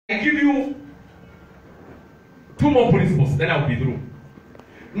give you 2 more principles, then I'll be through.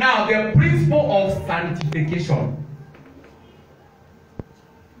 Now, the principle of sanctification.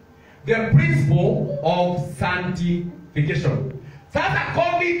 The principle of sanctification. Sasa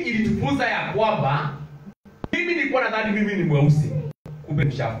COVID ilitufunza ya kwamba mimi nilikuwa nadhani mimi ni mweusi, kumbe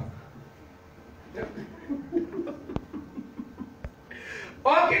mshafu.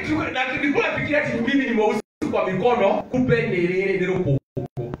 Okay, na nilikuwa nafikiria ati mimi ni mweusi kwa mikono, kumbe ni ropo.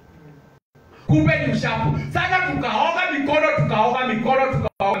 Kumbe ni mshafu. Sasa tukaoga mikono.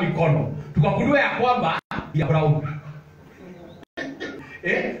 Tukagundua ya kwamba ya brown.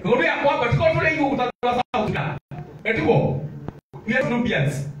 Tukagundua ya kwamba tuko tule hiyo utaanza sauti. Tuko. We are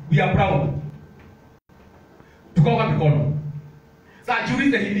Nubians. We are brown. Tukaoga mikono. Sasa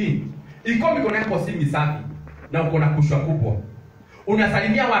jiulize hivi. Iko mikono yako si misafi na uko na kushwa kubwa.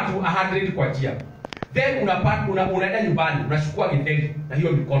 Unasalimia watu 100 kwa njia. Then unaenda nyumbani, unachukua kitenge na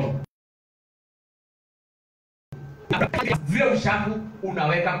hiyo mikono. Zile ushafu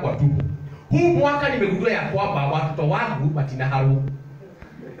unaweka kwa tupu. Huu mwaka nimegundua ya kwamba watoto wangu batina haru.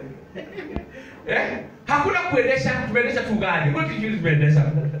 Hakuna tumeendesha tu gari. Kwa kitu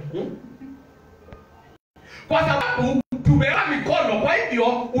tumeendesha. Kwa sababu tumeoga mikono, kwa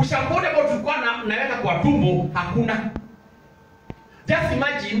hivyo ushafu ambao tulikuwa naweka kwa tumbo hakuna. Just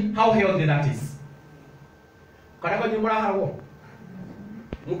imagine how healthy that is. Kana kwa nyumba hapo.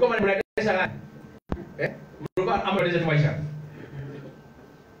 Mko mnaendesha gari.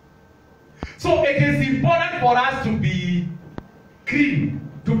 So it is important for us to be clean,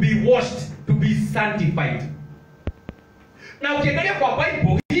 to be washed, to be sanctified. Na ukiangalia kwa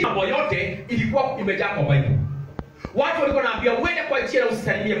Bible, hii mambo yote ilikuwa imejaa kwa Bible. Watu walikuwa wanaambiwa uende kwa njia na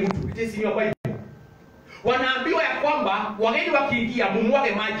usisalimie mtu. It is in your Bible. Wanaambiwa ya kwamba wageni wakiingia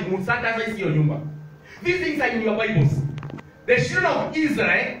mumwage maji, msakaze hiyo nyumba. These things are in your Bibles. The children of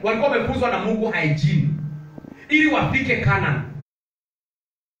Israel walikuwa wamefunzwa na Mungu hygiene ili wafike Canaan.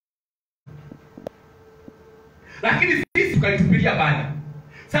 Lakini sisi tukaitupilia mbali.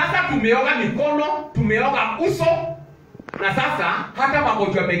 Sasa tumeoga mikono, tumeoga uso, na sasa hata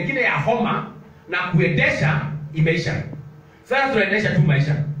magonjwa mengine ya homa na kuendesha imeisha. Sasa tunaendesha tu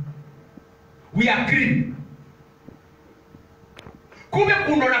maisha. We are clean. Kumbe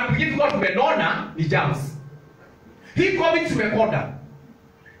kuna na kitu kwa tumenona ni germs. Hii COVID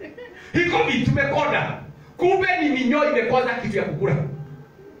tumekonda. Kumbe ni minyoo imekoza kitu ya kukula.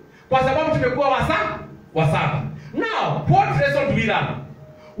 Kwa sababu tumekuwa wasafi. Now, what lesson do we learn?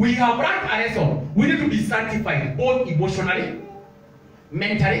 We have learned a lesson. We need to be sanctified both emotionally,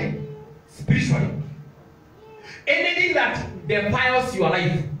 mentally, spiritually. Anything that defiles your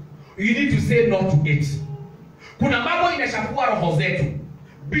life, you need to say no to it. Kuna mambo inashafua roho zetu.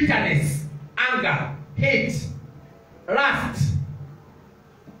 Bitterness, anger, hate, lust,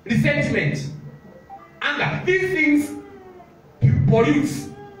 resentment, anger. These things pollute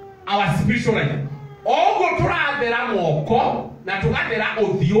our spiritual life. Ogo turathera moko na tugathera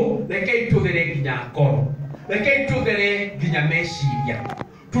uthio reke ituthere nginya ngoro, reke ituthere nginya meciria,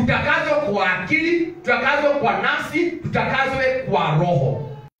 tutakazwe kwa akili, tutakazwe kwa nafsi, tutakazwe kwa roho.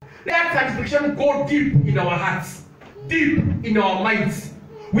 Let sanctification go deep in our hearts, deep in our minds.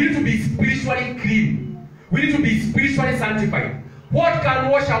 We need to be spiritually clean. We need to be spiritually sanctified. What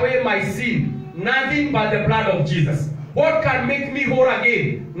can wash away my sin? Nothing but the blood of Jesus. What can make me whole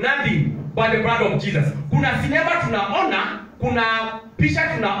again? Nothing but the blood of Jesus. Kuna sinema tunaona, kuna picha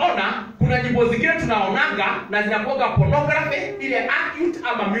tunaona, kuna nyimbo zingine tunaonaga na zinakuwa pornography, ile acute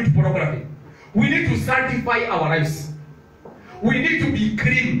ama mute pornography. We need to sanctify our lives. We need to be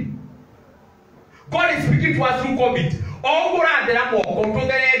clean. God is speaking to us through COVID. Ogurathera moko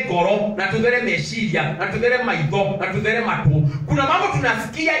tuthere ngoro na tuthere meciria na tuthere maitho na tuthere matu. Kuna mambo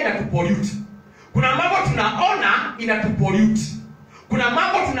tunasikia inatupollute. Kuna mambo tunaona inatupollute. Kuna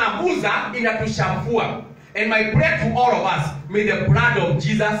mambo tunaguza inatushafua. And my prayer to all of us, may the blood of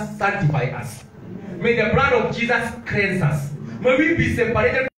Jesus sanctify us. May the blood of Jesus cleanse us. May we be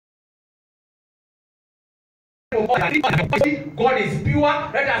separated from God. God is pure.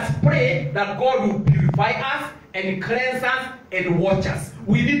 Let us pray that God will purify us and cleanse us and watch us.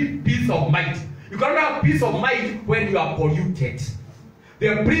 We need peace of mind. You cannot have peace of mind when you are polluted.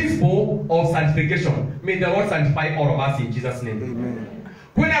 The principle of sanctification. May the Lord sanctify all of us in Jesus' name. Amen.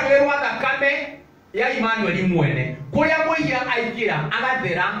 Kuna wewe thakame ya Emmanuel mwene. Kuria muhia aikira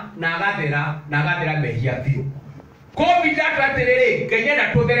agathera mehia biu. COVID atwaterere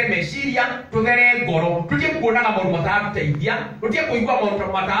kenyenda tuthere meciria, tuthere ngoro, tutie kuonaga maundu matatuteithia, tutie kuigua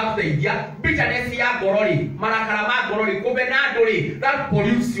maundu matatuteithia, bitterness ya ngoro ri, marakara ma ngoro ri, kumbe na nduri, that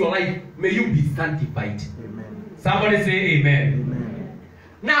pollutes your life. May you be sanctified. Amen. Somebody say amen. Amen.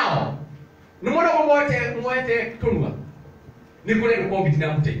 Now, numona mwote tunwa. Nikule COVID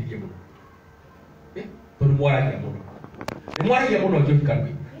na mtekie muno. Tonu mwaragia muno. Mwaragia muno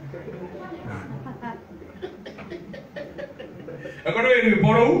jokikanwi. Akono ni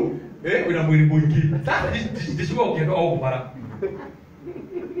boro una mwili mwingi. Sasa ndishika ukienda au kubara.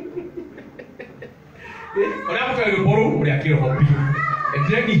 Ona mtu aliboro ule akiro hopi.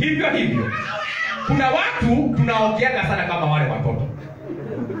 Ni hivyo. Kuna watu tunaongeaga sana kama wale watoto.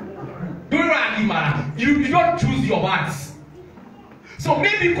 You don't choose your words. So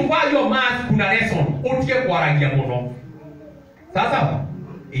maybe kuvaa your mask kuna lesson utie kwaragia muno. Sasa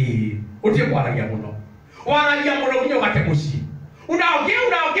utie kwaragia muno. Waragia muno kinyo gatemushi.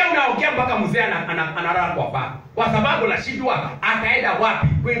 Unaongea mpaka mzee analala kwa paa. Kwa sababu la shidwa ataenda wapi?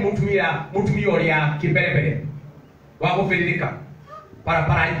 Kwa mtumio ya kimbelebele. Wako felika.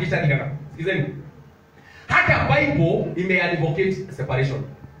 Para ingisha nikaka. Sikizeni. Hata Bible ime-advocate separation.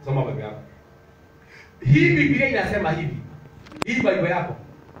 Soma Bible yako. Hii Biblia inasema hivi. Hii Bible yako.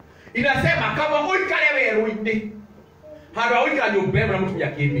 Inasema kama uikale weruinde. Hado uikale nyumbani na mtu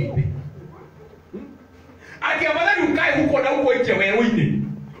ya kibibi. Ati afadhali ukae huko na huko nje weruinde.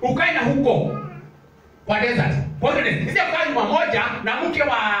 Ukae na huko kwa desert. Kwa nini? Sisi ukae nyumba moja na mke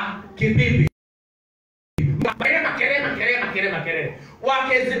wa kibibi. Makelele.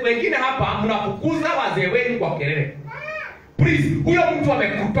 Wakezi wengine hapa mnafukuza wazee wenu kwa kelele. Please, huyo mtu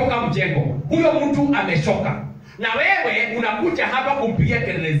amekutoka mjengo. Huyo mtu ameshoka. Na wewe unakuja hapa kumpigia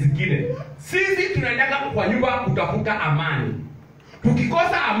kelele zingine. Sisi tunaendaka kwa nyumba kutafuta amani.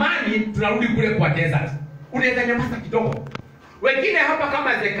 Tukikosa amani tunarudi kule kwa desert. Unaweza nyamaza kidogo. Wengine hapa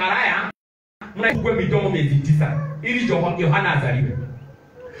kama Zekaria mnachukua midomo miezi 9 ili Yohana azaliwe.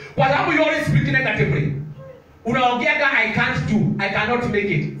 Kwa sababu you always speak negatively. Unaongeaga I can't do, I cannot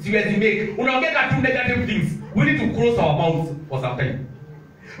make it. Siwezi make. Unaongeaga two negative things. We need to close our mouths for some time.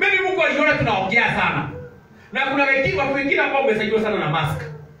 Maybe Mungu aliona tunaongea sana. Na kuna watu wengine ambao wamesaidiwa sana na mask.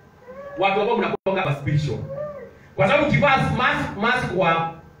 Watu ambao mnakuwa spiritual. Kwa sababu ukivaa mask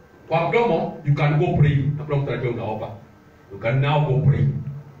kwa mdomo, you can go pray. Hakuna mtu anajua unaomba. You can now go pray.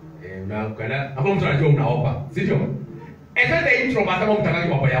 Hakuna mtu anajua unaomba. Sivyo? Esa the intro kama mtangaji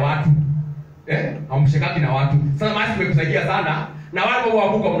mambo ya watu. Hamshikaki na watu. Sasa mask imekusaidia sana na wale ambao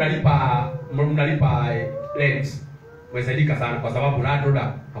wabuka mnalipa rent. Mmesaidika sana kwa sababu landlord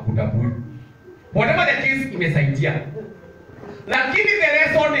hakutambui. Whatever the case imesaidia. Lakini the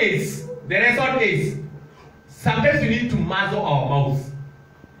lesson is sometimes we need to muzzle our mouths.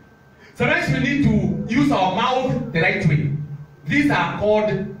 Sometimes we need to use our mouth the right way. These are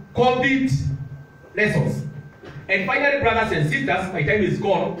called COVID lessons. And finally, brothers and sisters, my time is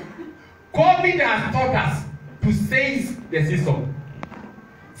gone. COVID has taught us to seize the season.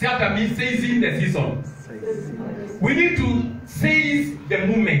 Say after me, seizing the season. We need to seize the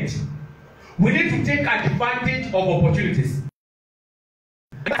moment. We need to take advantage of opportunities.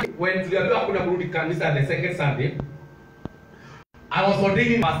 When tuliambiwa hakuna kurudi kanisa the second Sunday, I was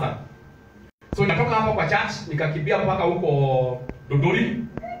ordaining pastor. So natoka hapa kwa church, nikakimbia mpaka huko Dodori,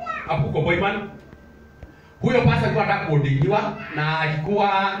 hapo huko Boyman. Huyo pastor alikuwa anataka kuordainiwa na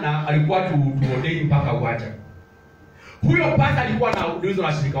alikuwa tu ordain mpaka uacha. Huyo pastor alikuwa na ulizo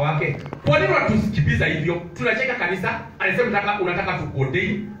na shirika wake. Kwa nini unatusikibiza hivyo? Tunacheka kanisa, alisema unataka tu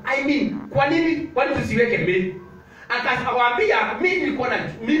ordain. I mean, kwa nini tusiweke mimi? Akawaambia mimi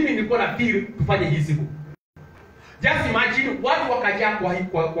nilikuwa na feel tufanye hii siku. Just imagine watu wakajaa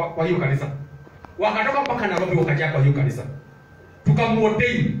kwa hiyo kanisa. Wakatoka mpaka Nairobi wakajaa kwa hiyo kanisa.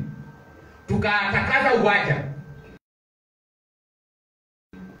 Tukamuordain. Tukatakaza uwaja.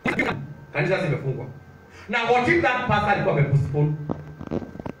 Kanisa zimefungwa. Na what if that pastor alikuwa amepostpone?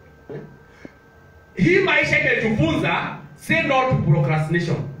 Hii maisha imetufunza say no to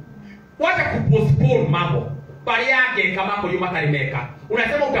procrastination. Wacha kupostpone mambo. Bali yake kama kwa yuma kalimeka.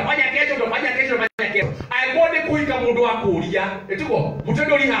 Unasema utafanya kesho. Aigone kuika mundu wa kuria. Etiko,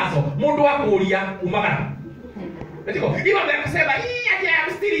 mutendo lihaso, mundu wa kuria umagara. Etiko, iba bya kusema hii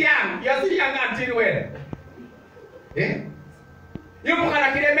I'm still young. You're still young until when? Yuko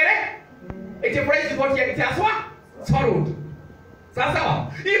kana kilemere? Eti price got ya kitaswa? Swallowed. Sasa,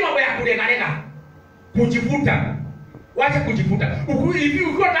 hii mambo ya kulenga. Kujifuta. Wacha kujifuta. Ukiwa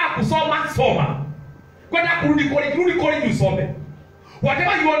unataka kusoma, soma. Kwenda kurudi college usome.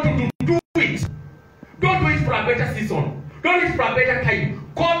 Whatever you want to do it. Don't wait for a better season. Don't wait for a better time.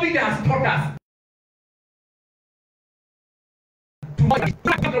 COVID has taught us.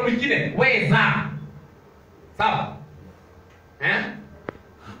 Kwa mwingine weza. Sawa?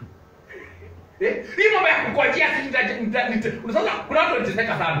 Hii mambo ya kukojea sisi unasema kuna watu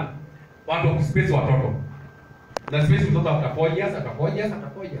wanateseka sana. Watu wa kuspace watoto. Na space mtoto after 4 years, after 4 years, after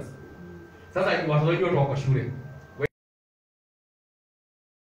 4 years. Sasa watoto wengi wako shule.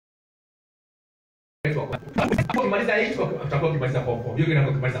 Ukimaliza 8 utakuwa ukimaliza 44. Hiyo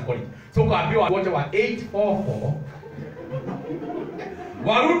ndio ukimaliza college. So kaambiwa wote wa 844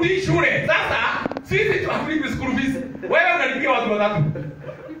 warudi shule. Sasa sisi tunalipa school fees. Wewe unalipia watu watatu.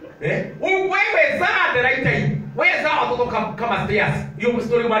 Wewe zaa the right time. Wewe zaa watoto kama stairs. Hiyo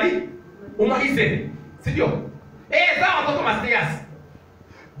story umalize. Si ndio? Zaa watoto kama stairs.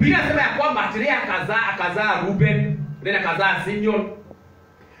 Bila sema ya kwamba Lea akazaa Ruben, then akazaa Simeon,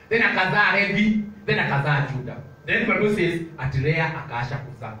 then akazaa Levi, then akazaa Judah. Then the Bible says Lea akaasha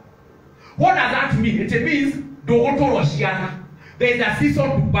kuzaa. What does that mean? It means there is a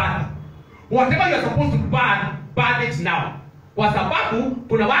season to birth. Whatever you are supposed to birth it now. Kwa sababu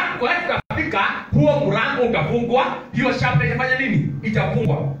kuna watu kufika huo mlango utafungwa, hiyo chapter itafanya nini?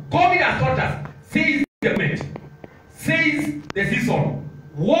 Itafungwa. God has taught us, says the moment, says the season.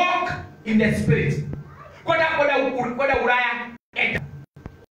 Walk in the spirit. Kwenda Ulaya enda.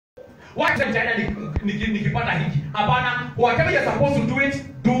 Wacha mtaenda nikipata hiki. Hapana, whatever you're supposed to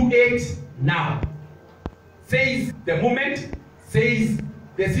do it now. Says the moment, says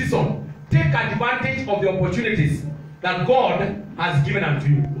the season. Take advantage of the opportunities that God has given unto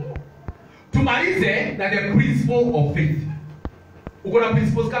you. Tumalize na the principle of faith. Uko na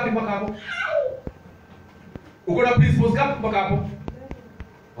principles gapi mpaka hapo? Uko na principles gapi mpaka hapo?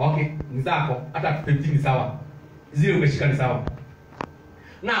 Okay, ni zako hata 15 ni sawa. Zile umeshika ni sawa.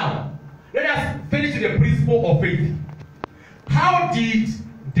 Now, let us finish the principle of faith. How did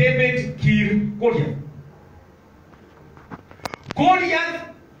David kill Goliath? Goliath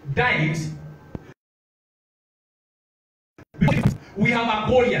died. We have a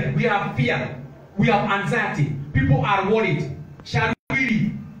Goliath, we have fear, we have anxiety. People are worried. Shall we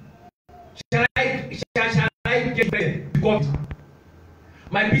live? Shall I get better? Because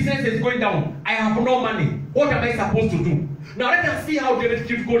my business is going down. I have no money. What am I supposed to do? Now let us see how David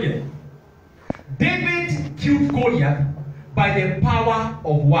killed Goliath. David killed Goliath by the power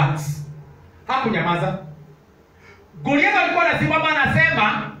of words. Hakunyamaza. Goliath alikuwa anasimama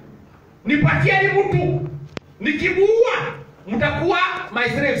anasema, nipatie ni mtu. Nikimuua, mtakuwa my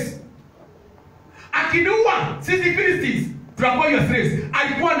slaves. Akinuua, sisi Philistines, tutakuwa your slaves.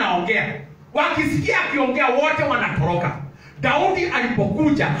 Alikuwa anaongea. Wakisikia akiongea wote wanatoroka. Daudi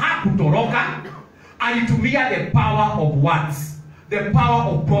alipokuja hakutoroka, alitumia the power of words, the power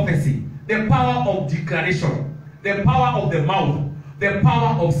of prophecy, the power of declaration, the power of the mouth, the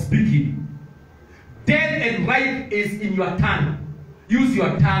power of speaking. Death and life is in your tongue. Use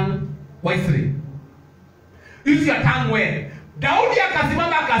your tongue wisely. Use your tongue well. Daudi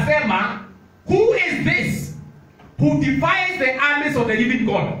akasimama akasema, who is this who defies the armies of the living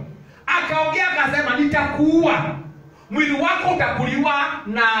God? Akaongea akasema, nitakuua. Mwili wako utakuliwa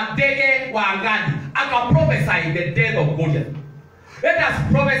na ndege wa angani. Akaprophesy the death of Goliath. Let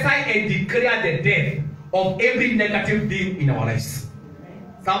us prophesy and declare the death of every negative thing in our lives.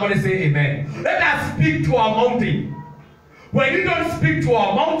 Somebody say amen. Let us speak to our mountain. When you don't speak to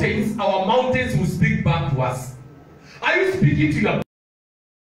our mountains will speak back to us. Are you speaking to your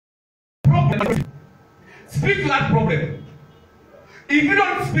problem? Speak to that problem. If you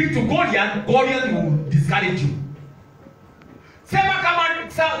don't speak to Goliath, Goliath will discourage you. Sema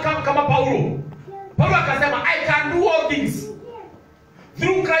kama Paulo. Paulo akasema, I can do all things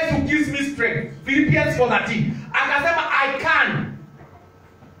through Christ who gives me strength. Philippians 4:13. Akasema, I can.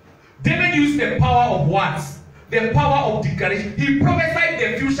 David used the power of words, the power of declaration. He prophesied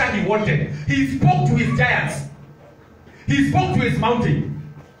the future he wanted. He spoke to his giants. He spoke to his mountain.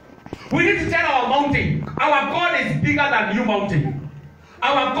 We need to tell our mountain, our God is bigger than you mountain.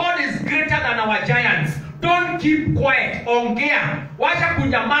 Our God is greater than our giants. Don't keep quiet. Ongea. Wacha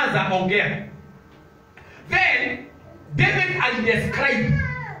kunyamaza, ongea. Then David alidescribe.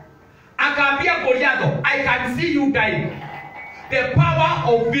 Akaambia Goliath, I can see you dying. The power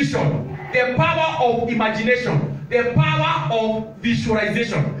of vision, the power of imagination, the power of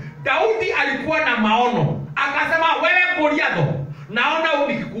visualization. Daudi alikuwa na maono. Akasema, wewe Goliath, naona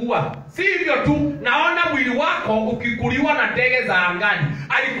ukikuua. Si hivyo tu, naona mwili wako ukikuliwa na ndege za angani.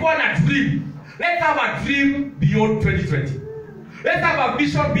 Alikuwa na dream. Let's have a dream beyond 2020. Let's have a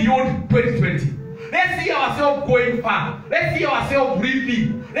vision beyond 2020. Let's see ourselves going far. Let's see ourselves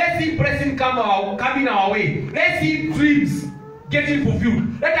living. Let's see blessing coming our way. Let's see dreams getting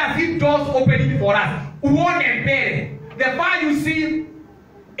fulfilled. Let us see doors opening for us. Uone mbele. The far you see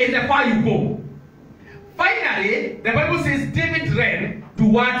is the far you go. Finally, the Bible says David ran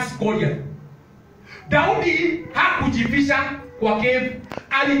towards Goliath. Daudi hakujifisha kwa cave,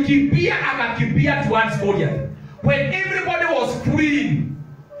 alikimbia akakimbia towards Goliath. when everybody was fleeing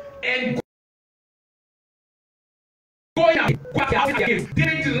and going out,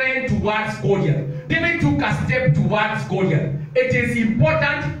 David ran towards Goliath. David took a step towards Goliath. It is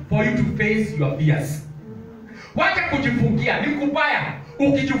important for you to face your fears. Wacha kujifungia ni kubaya.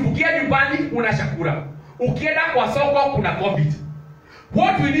 Ukijifungia nyumbani una chakula. Ukienda kwa soko kuna COVID.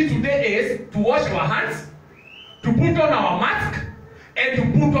 What we need today is to wash our hands, to put on our mask, and to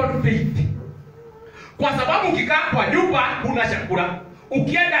put on faith. Kwa sababu ukikaa kwa nyumba kuna chakula.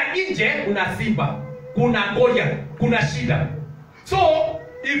 Ukienda nje una simba, kuna Goliath, kuna shida. So,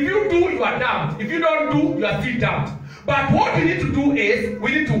 if you do, you are damned. If you don't do, you are still damned. But what we need to do is,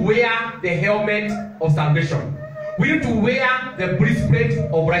 we need to wear the helmet of salvation. We need to wear the breastplate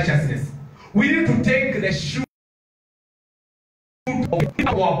of righteousness. We need to take the shoe of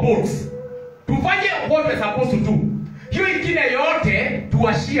our boats. Tufanye what we're supposed to do. Hiyo ingine yote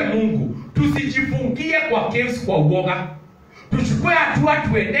tuashie Mungu. Tusijifungie kwa caves kwa uoga. Tuchukue hatua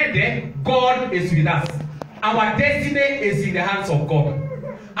tuenende. God is with us. Our destiny is in the hands of God.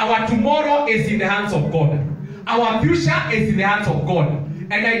 Our tomorrow is in the hands of God. Our future is in the hands of God.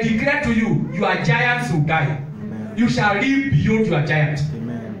 And I declare to you, your giants will die. Amen. You shall live beyond your giant.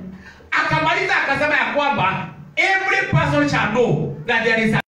 Amen. Akamaliza akasema ya kwamba every person shall know that there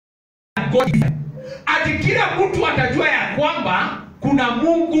is a God. Ati kila mtu atajua ya kwamba kuna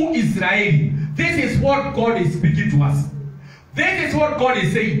Mungu Israeli. This is what God is speaking to us. This is what God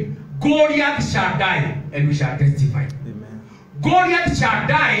is saying. Goliath shall die and we shall testify. Amen. Goliath shall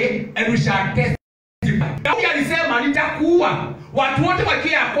die and we shall testify. Daudi alisema nitakuua. Watu wote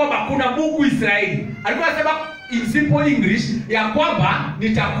wakia ya kwamba kuna Mungu Israeli. Alikuwa anasema in simple English ya kwamba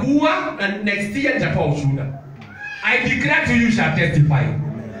nitakuua na next year nitatoa ushuhuda. I declare to you shall testify.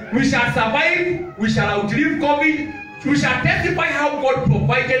 We shall survive, we shall outlive COVID, we shall testify how God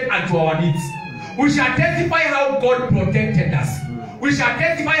provided unto our needs. We shall testify how God protected us. We shall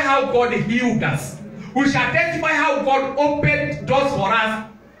testify how God healed us. We shall testify how God opened doors for us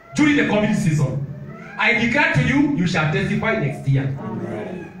during the COVID season. I declare to you, you shall testify next year.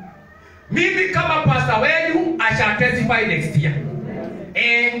 Amen. Mimi kama pastor wenu, I shall testify next year.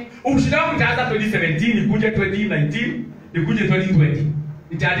 Ushuhuda wangu utaanza 2017, nikuje 2019, nikuje 2020.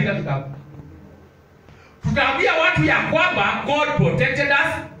 Nitaandika kitabu. Tutaambia watu ya kwamba God protected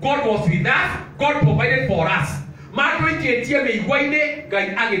us, God was with us, God provided for us. Matu iketie meigwaine,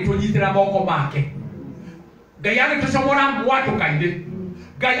 Ngai agitunyitira moko make. Ngai agitucomora mwatu kainde.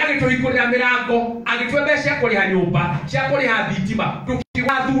 Ngai agituhikurira mirango, agitwebe cia kuriha nyumba, cia kuriha thitima,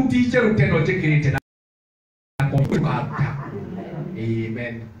 tukiwa thuti njeru teno njikirite na komputa.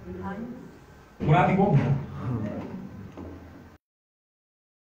 Amen. Murathimo.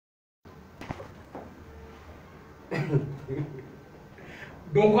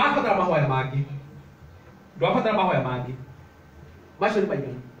 Ndũkũbatara mahoya mangĩ. Ndũkũbatara mahoya mangĩ. Macio nĩ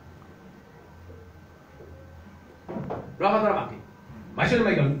maigana. Ndũkũbatara mangĩ. Macio nĩ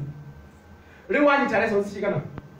maigana. Rĩu wanyita lessons cigana?